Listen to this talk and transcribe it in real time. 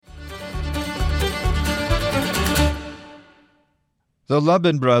The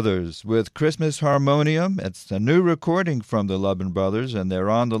Lubben Brothers with Christmas Harmonium. It's a new recording from the Lubben Brothers, and they're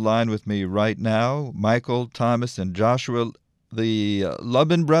on the line with me right now. Michael, Thomas, and Joshua, the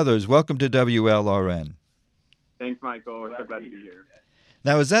Lubben Brothers. Welcome to WLRN. Thanks, Michael. We're so glad to be here.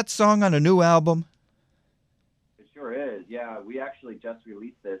 Now, is that song on a new album? It sure is. Yeah, we actually just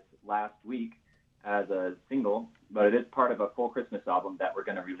released this last week as a single, but it is part of a full Christmas album that we're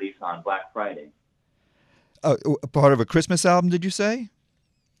going to release on Black Friday. Part of a Christmas album, did you say?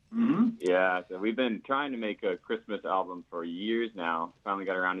 Mm-hmm. Yeah, so we've been trying to make a Christmas album for years now. Finally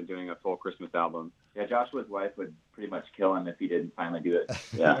got around to doing a full Christmas album. Yeah, Joshua's wife would pretty much kill him if he didn't finally do it.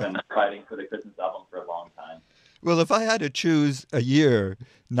 Yeah, I've been fighting for the Christmas album for a long time. Well, if I had to choose a year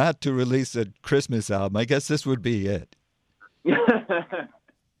not to release a Christmas album, I guess this would be it.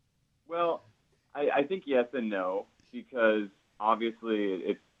 Well, I think yes and no, because obviously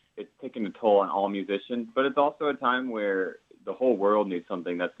it's taking a toll on all musicians, but it's also a time where the whole world needs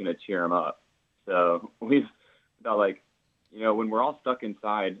something that's going to cheer them up. So we've thought, when we're all stuck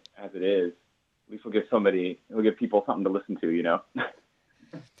inside as it is, at least we'll give people something to listen to,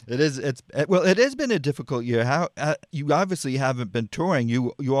 It has been a difficult year. How you obviously haven't been touring.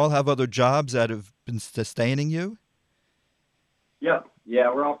 You all have other jobs that have been sustaining you? Yep.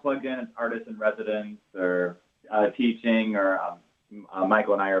 Yeah, we're all plugged in as artists in residence or teaching, or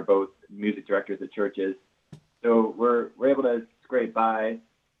Michael and I are both music directors at churches. So we're able to scrape by.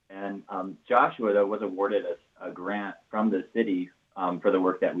 And Joshua, though, was awarded a grant from the city for the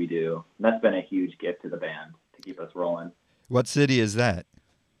work that we do. And that's been a huge gift to the band to keep us rolling. What city is that?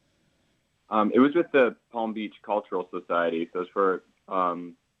 It was with the Palm Beach Cultural Society. So it's for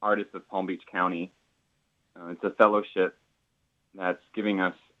artists of Palm Beach County. It's a fellowship that's giving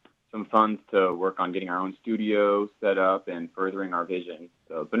us some funds to work on getting our own studio set up and furthering our vision.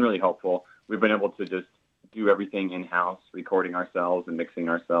 So it's been really helpful. We've been able to just do everything in-house, recording ourselves and mixing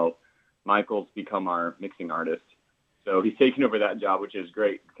ourselves. Michael's become our mixing artist. So he's taken over that job, which is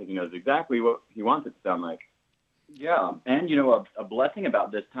great because he knows exactly what he wants it to sound like. Yeah, and a blessing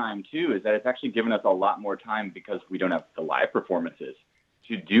about this time too is that it's actually given us a lot more time because we don't have the live performances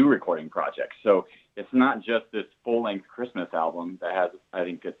to do recording projects. So it's not just this full-length Christmas album that has, I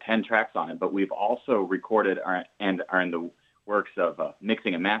think, 10 tracks on it, but we've also recorded and are in the works of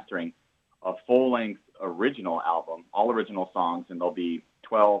mixing and mastering a full-length original album, all original songs, and there'll be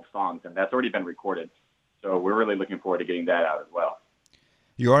 12 songs, and that's already been recorded. So we're really looking forward to getting that out as well.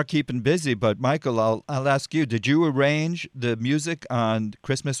 You are keeping busy, but Michael, I'll ask you, did you arrange the music on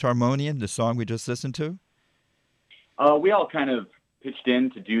Christmas Harmonium, the song we just listened to? We all kind of pitched in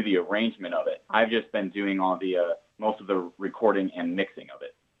to do the arrangement of it. I've just been doing all the most of the recording and mixing of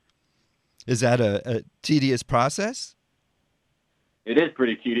it. Is that a tedious process? It is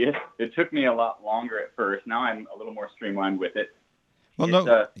pretty tedious. It took me a lot longer at first. Now I'm a little more streamlined with it.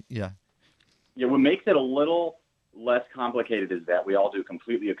 Well, Yeah, what makes it a little less complicated is that we all do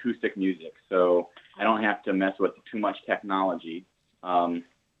completely acoustic music, so I don't have to mess with too much technology.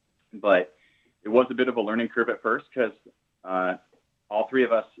 But it was a bit of a learning curve at first because all three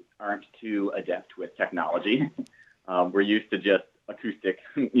of us aren't too adept with technology. We're used to just acoustic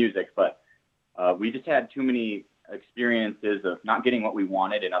music, but we just had too many experiences of not getting what we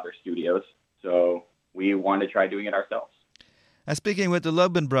wanted in other studios, so we wanted to try doing it ourselves. Speaking with the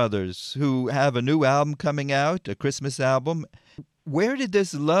Lubben Brothers, who have a new album coming out, a Christmas album, where did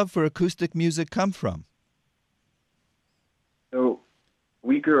this love for acoustic music come from? So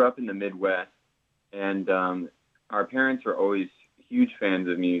we grew up in the Midwest, and our parents were always huge fans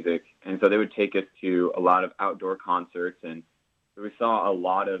of music, and so they would take us to a lot of outdoor concerts, and we saw a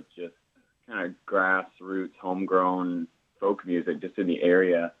lot of just kind of grassroots, homegrown folk music just in the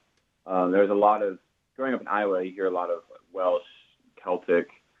area. There was a lot of, growing up in Iowa, you hear a lot of Welsh, Celtic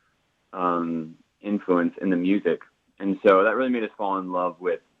influence in the music, and so that really made us fall in love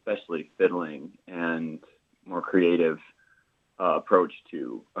with especially fiddling and more creative approach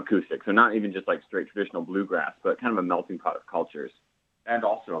to acoustic. So not even just like straight traditional bluegrass, but kind of a melting pot of cultures. And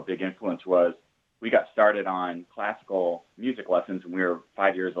also a big influence was we got started on classical music lessons when we were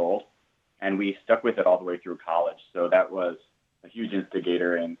 5 years old, and we stuck with it all the way through college. So that was a huge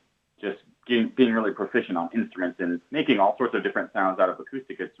instigator in just being really proficient on instruments and making all sorts of different sounds out of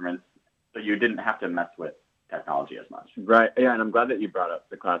acoustic instruments so you didn't have to mess with technology as much. Right, yeah, and I'm glad that you brought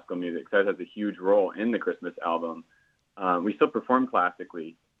up the classical music because that has a huge role in the Christmas album. We still perform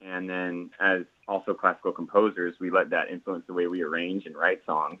classically, and then as also classical composers, we let that influence the way we arrange and write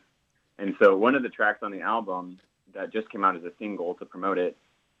songs. And so one of the tracks on the album that just came out as a single to promote it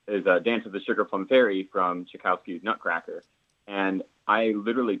is Dance of the Sugar Plum Fairy from Tchaikovsky's Nutcracker. and I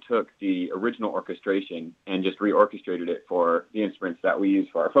literally took the original orchestration and just reorchestrated it for the instruments that we use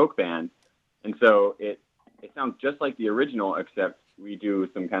for our folk band. And so it sounds just like the original, except we do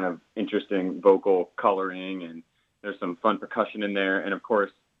some kind of interesting vocal coloring, and there's some fun percussion in there. And of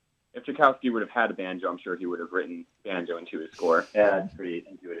course, if Tchaikovsky would have had a banjo, I'm sure he would have written banjo into his score. Yeah, it's pretty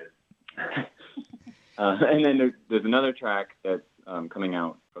intuitive. And then there's another track that's coming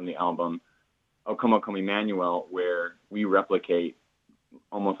out from the album, O Como Como Emmanuel, where we replicate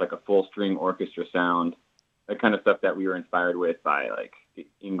almost like a full string orchestra sound, the kind of stuff that we were inspired with by like the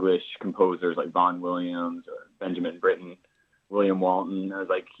English composers like Vaughan Williams or Benjamin Britten, William Walton. There's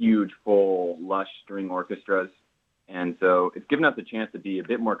like huge, full, lush string orchestras. And so it's given us a chance to be a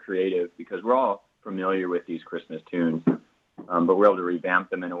bit more creative because we're all familiar with these Christmas tunes, but we're able to revamp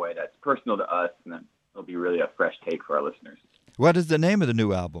them in a way that's personal to us, and that it'll be really a fresh take for our listeners. What is the name of the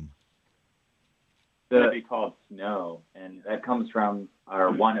new album? It's going to be called Snow, and that comes from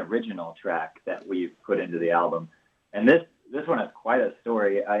our one original track that we've put into the album. And this one has quite a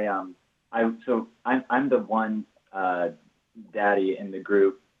story. I'm the one daddy in the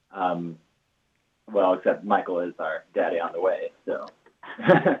group. Well, except Michael is our daddy on the way. So,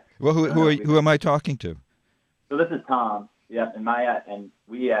 Well, who am I talking to? So this is Tom. Yeah, and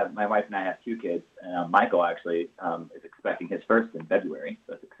my wife and I have 2 kids. Michael actually is expecting his first in February,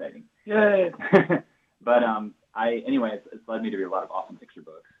 so that's exciting. Yay! But it's led me to read a lot of awesome picture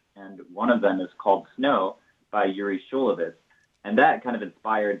books, and one of them is called Snow by Yuri Shulevitz, and that kind of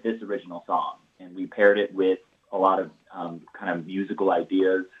inspired this original song. And we paired it with a lot of kind of musical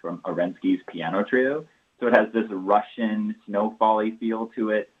ideas from Arensky's piano trio. So it has this Russian snowfall-y feel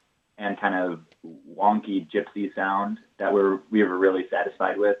to it, and kind of wonky gypsy sound that we were really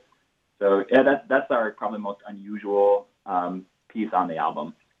satisfied with. So yeah, that's our probably most unusual piece on the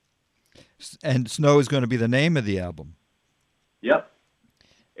album. And Snow is going to be the name of the album. Yep.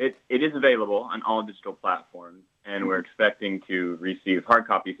 It is available on all digital platforms, and we're expecting to receive hard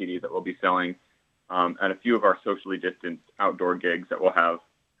copy CDs that we'll be selling at a few of our socially distanced outdoor gigs that we'll have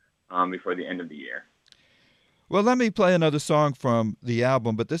before the end of the year. Well, let me play another song from the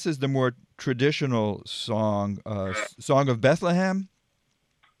album, but this is the more traditional song, Song of Bethlehem.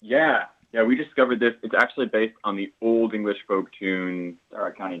 Yeah, we discovered this. It's actually based on the old English folk tune,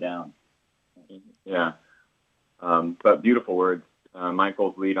 Starlight County Down. Yeah, but beautiful words.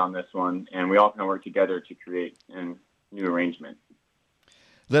 Michael's lead on this one, and we all kind of work together to create a new arrangement.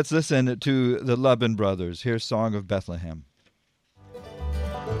 Let's listen to the Lubben Brothers. Here's Song of Bethlehem.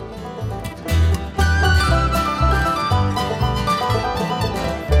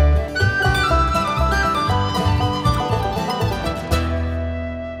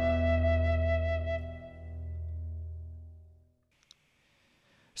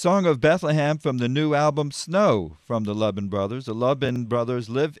 Song of Bethlehem from the new album Snow from the Lubben Brothers. The Lubben Brothers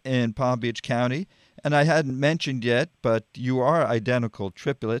live in Palm Beach County, and I hadn't mentioned yet, but you are identical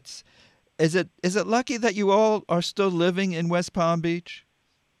triplets. Is it lucky that you all are still living in West Palm Beach?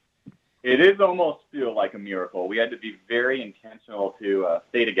 It is almost feel like a miracle. We had to be very intentional to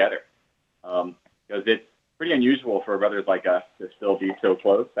stay together because it's pretty unusual for brothers like us to still be so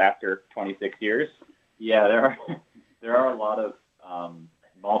close after 26 years. Yeah, there are a lot of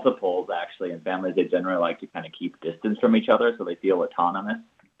multiples, actually, in families. They generally like to kind of keep distance from each other so they feel autonomous.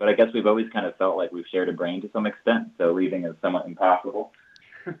 But I guess we've always kind of felt like we've shared a brain to some extent, so leaving is somewhat impossible.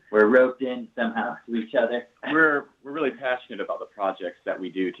 We're roped in somehow to each other. We're really passionate about the projects that we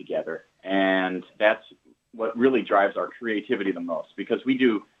do together, and that's what really drives our creativity the most, because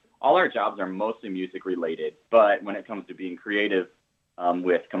all our jobs are mostly music related, but when it comes to being creative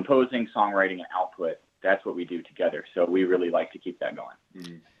with composing, songwriting, and output, that's what we do together. So we really like to keep that going.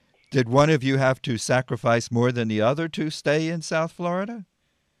 Mm-hmm. Did one of you have to sacrifice more than the other to stay in South Florida?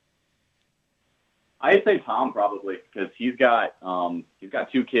 I'd say Tom probably, because he's got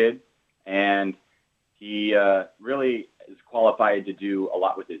 2 kids, and he really is qualified to do a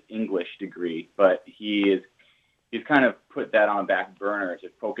lot with his English degree, but he's kind of put that on a back burner to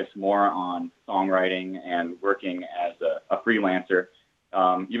focus more on songwriting and working as a freelancer.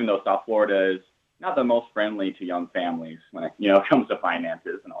 Even though South Florida is not the most friendly to young families when it comes to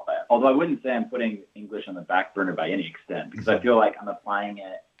finances and all that. Although I wouldn't say I'm putting English on the back burner by any extent, because I feel like I'm applying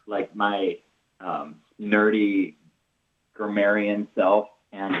it like my nerdy grammarian self,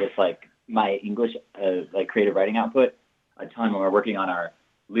 and it's like my English like creative writing output a ton when we're working on our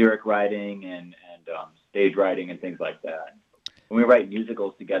lyric writing and stage writing and things like that. When we write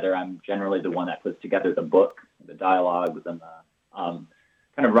musicals together, I'm generally the one that puts together the book, the dialogues, and the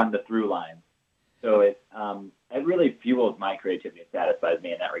kind of run the through line. So it really fuels my creativity. It satisfies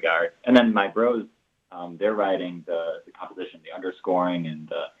me in that regard. And then my bros they're writing the composition, the underscoring,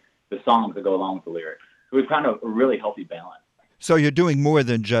 and the songs that go along with the lyrics. So we've found a really healthy balance. So you're doing more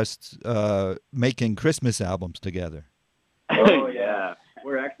than just making Christmas albums together. Oh yeah,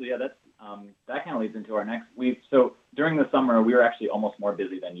 we're actually that's that kind of leads into our next. So during the summer we were actually almost more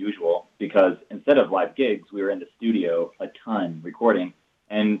busy than usual because instead of live gigs we were in the studio a ton recording,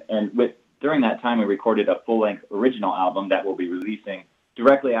 and during that time we recorded a full length original album that we'll be releasing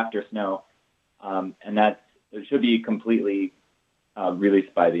directly after Snow, and it should be completely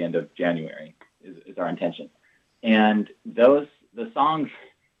released by the end of January is our intention. And the songs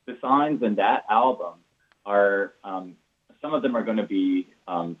in that album are some of them are going to be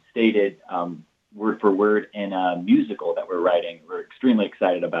stated word for word in a musical that we're writing. We're extremely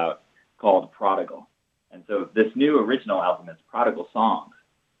excited about called Prodigal. And so this new original album is Prodigal Songs,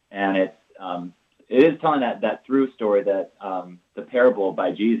 and it is telling that through story that the parable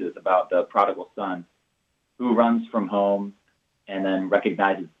by Jesus about the prodigal son who runs from home and then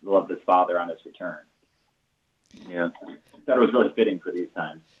recognizes the love of his father on his return. Yeah, that was really fitting for these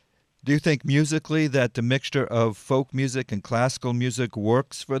times. Do you think musically that the mixture of folk music and classical music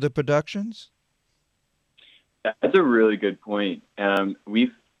works for the productions? That's a really good point. I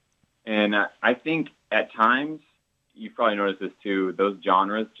think at times, you've probably noticed this too, those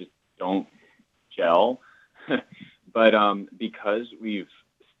genres just don't gel. But because we've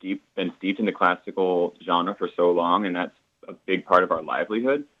been steeped in the classical genre for so long, and that's a big part of our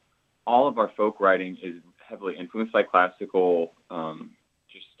livelihood, all of our folk writing is heavily influenced by classical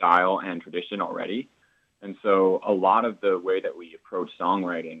just style and tradition already. And so a lot of the way that we approach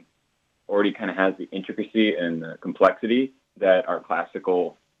songwriting already kind of has the intricacy and the complexity that our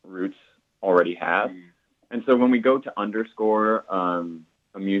classical roots already have. And so when we go to underscore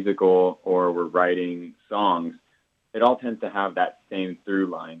a musical or we're writing songs, it all tends to have that same through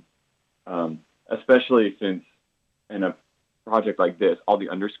line, especially since in a project like this, all the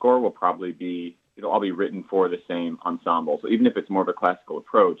underscore will probably it'll all be written for the same ensemble. So even if it's more of a classical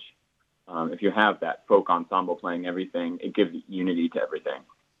approach, if you have that folk ensemble playing everything, it gives unity to everything.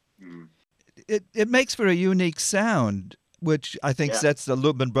 It makes for a unique sound, which I think sets the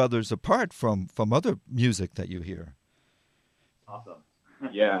Lubben Brothers apart from other music that you hear. Awesome.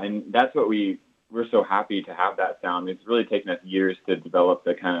 Yeah, and that's what we're so happy to have that sound. It's really taken us years to develop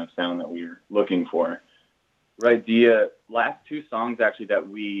the kind of sound that we're looking for. Right, the last two songs actually that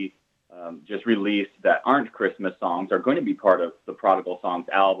we just released that aren't Christmas songs are going to be part of the Prodigal Songs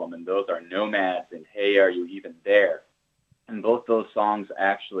album, and those are Nomads and Hey, Are You Even There? And both those songs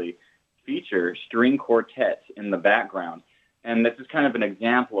actually feature string quartets in the background. And this is kind of an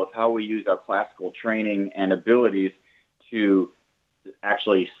example of how we use our classical training and abilities to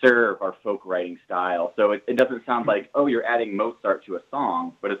actually serve our folk writing style. So it doesn't sound like, oh, you're adding Mozart to a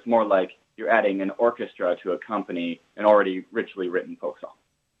song, but it's more like you're adding an orchestra to accompany an already richly written folk song.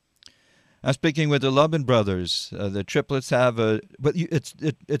 I'm speaking with the Lubben Brothers. The triplets have it's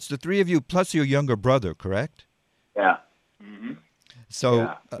the three of you plus your younger brother, correct? Yeah. Mm-hmm.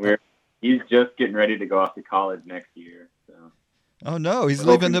 So he's just getting ready to go off to college next year. So. Oh no, he's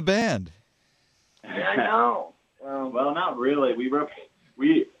leaving the band. Yeah, I know. Well, not really. We rope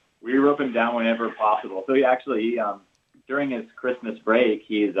him down whenever possible. So he actually, during his Christmas break,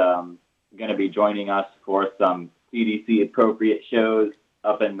 he's going to be joining us for some CDC appropriate shows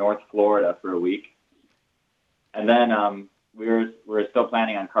up in North Florida for a week, and then we're still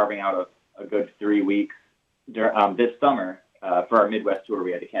planning on carving out a good 3 weeks this summer for our Midwest tour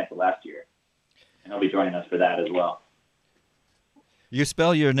we had to cancel last year, and he'll be joining us for that as well. You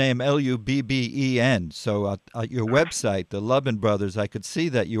spell your name Lubben, so at your website, the Lubben Brothers, I could see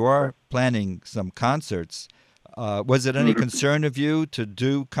that you are planning some concerts. Was it any concern of you to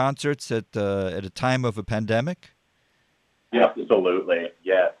do concerts at a time of a pandemic? Yeah, absolutely.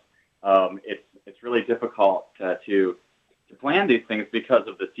 Yes. It's really difficult to plan these things because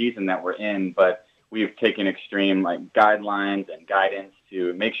of the season that we're in, but we've taken extreme guidelines and guidance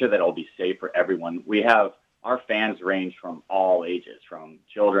to make sure that it'll be safe for everyone. Our fans range from all ages, from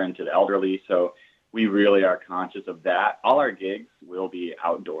children to the elderly, so we really are conscious of that. All our gigs will be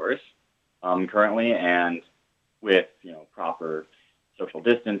outdoors currently, and with proper social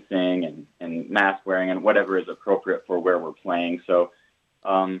distancing and mask wearing and whatever is appropriate for where we're playing. So,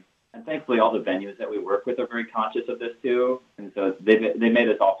 and thankfully, all the venues that we work with are very conscious of this too, and so they made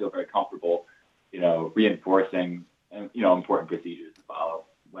us all feel very comfortable, reinforcing important procedures to follow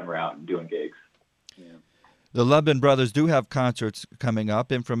when we're out and doing gigs. Yeah. The Lubben Brothers do have concerts coming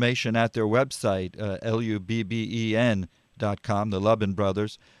up. Information at their website, LUBBEN.com, the Lubben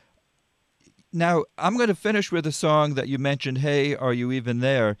Brothers. Now, I'm going to finish with a song that you mentioned, Hey, Are You Even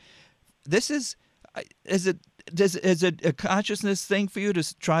There? This is, is it a consciousness thing for you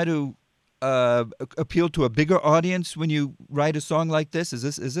to try to appeal to a bigger audience when you write a song like this? Is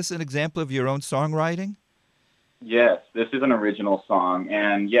this an example of your own songwriting? Yes, this is an original song,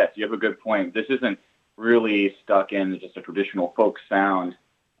 and yes, you have a good point. This isn't really stuck in just a traditional folk sound.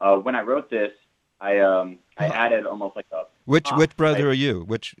 When I wrote this, I added almost like a Which brother are you?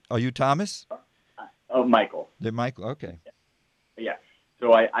 Are you Thomas? Oh, Michael. They're Michael. Okay. Yeah.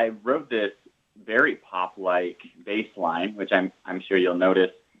 So I wrote this very pop-like bass line, which I'm sure you'll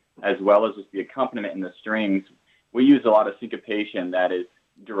notice, as well as just the accompaniment and the strings. We use a lot of syncopation that is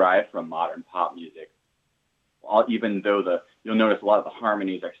derived from modern pop music. Even though you'll notice a lot of the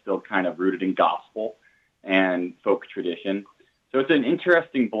harmonies are still kind of rooted in gospel and folk tradition. So it's an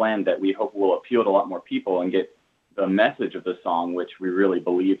interesting blend that we hope will appeal to a lot more people and get the message of the song, which we really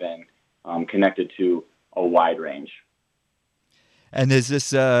believe in, connected to a wide range. And is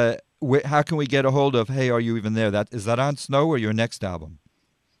this, how can we get a hold of Hey, Are You Even There? Is that on Snow or your next album?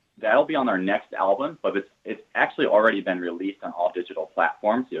 That'll be on our next album, but it's actually already been released on all digital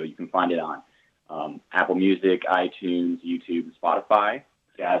platforms. So you can find it on Apple Music, iTunes, YouTube, and Spotify.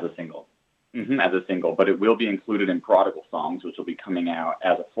 As a single. As a single, but it will be included in Prodigal Songs, which will be coming out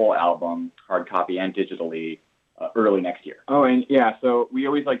as a full album, hard copy and digitally, early next year. Oh, and yeah, so we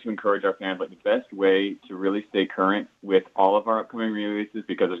always like to encourage our fans, like the best way to really stay current with all of our upcoming releases,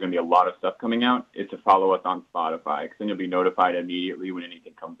 because there's going to be a lot of stuff coming out, is to follow us on Spotify, because then you'll be notified immediately when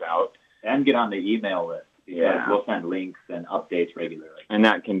anything comes out. And get on the email list, because Yeah. we'll send links and updates regularly. And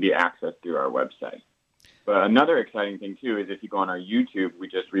that can be accessed through our website. But another exciting thing, too, is if you go on our YouTube, we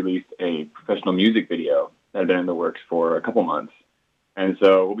just released a professional music video that had been in the works for a couple months. And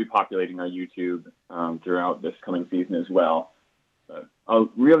so we'll be populating our YouTube throughout this coming season as well. But a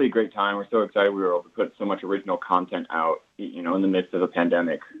really great time. We're so excited we were able to put so much original content out, in the midst of a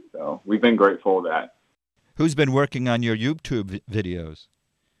pandemic. So we've been grateful for that. Who's been working on your YouTube videos?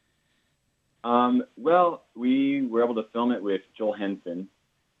 Well, we were able to film it with Joel Henson,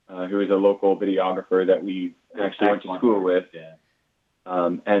 who is a local videographer that we actually went to school with. Yeah.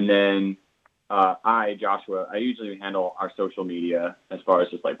 And then Joshua, I usually handle our social media as far as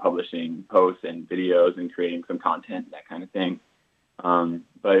just like publishing posts and videos and creating some content, that kind of thing.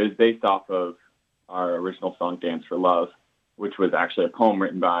 But it was based off of our original song, Dance for Love, which was actually a poem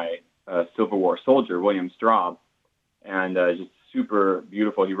written by a Civil War soldier, William Straub, and just super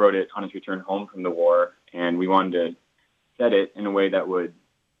beautiful. He wrote it on his return home from the war, and we wanted to set it in a way that would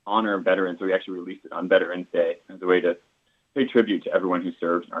honor veterans, so we actually released it on Veterans Day as a way to pay tribute to everyone who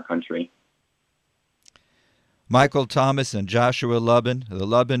served in our country. Michael Thomas and Joshua Lubben, the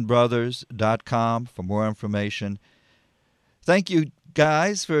LubbenBrothers.com for more information. Thank you,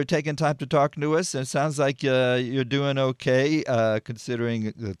 guys, for taking time to talk to us. It sounds like you're doing okay,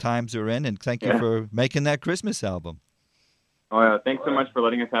 considering the times we're in, and thank you for making that Christmas album. Oh, yeah. Thanks so much for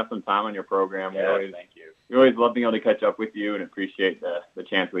letting us have some time on your program. Yeah, thank you. We always love being able to catch up with you and appreciate the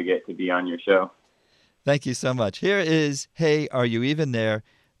chance we get to be on your show. Thank you so much. Here is Hey, Are You Even There?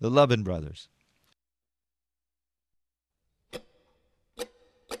 The Lubben Brothers.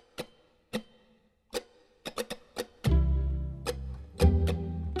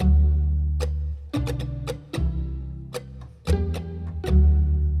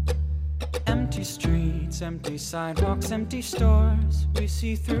 Empty streets, empty sidewalks, empty stores. We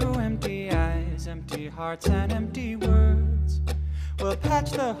see through empty eyes, empty hearts, and empty words. We'll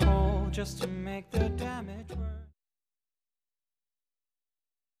patch the hole just to make the damage worse.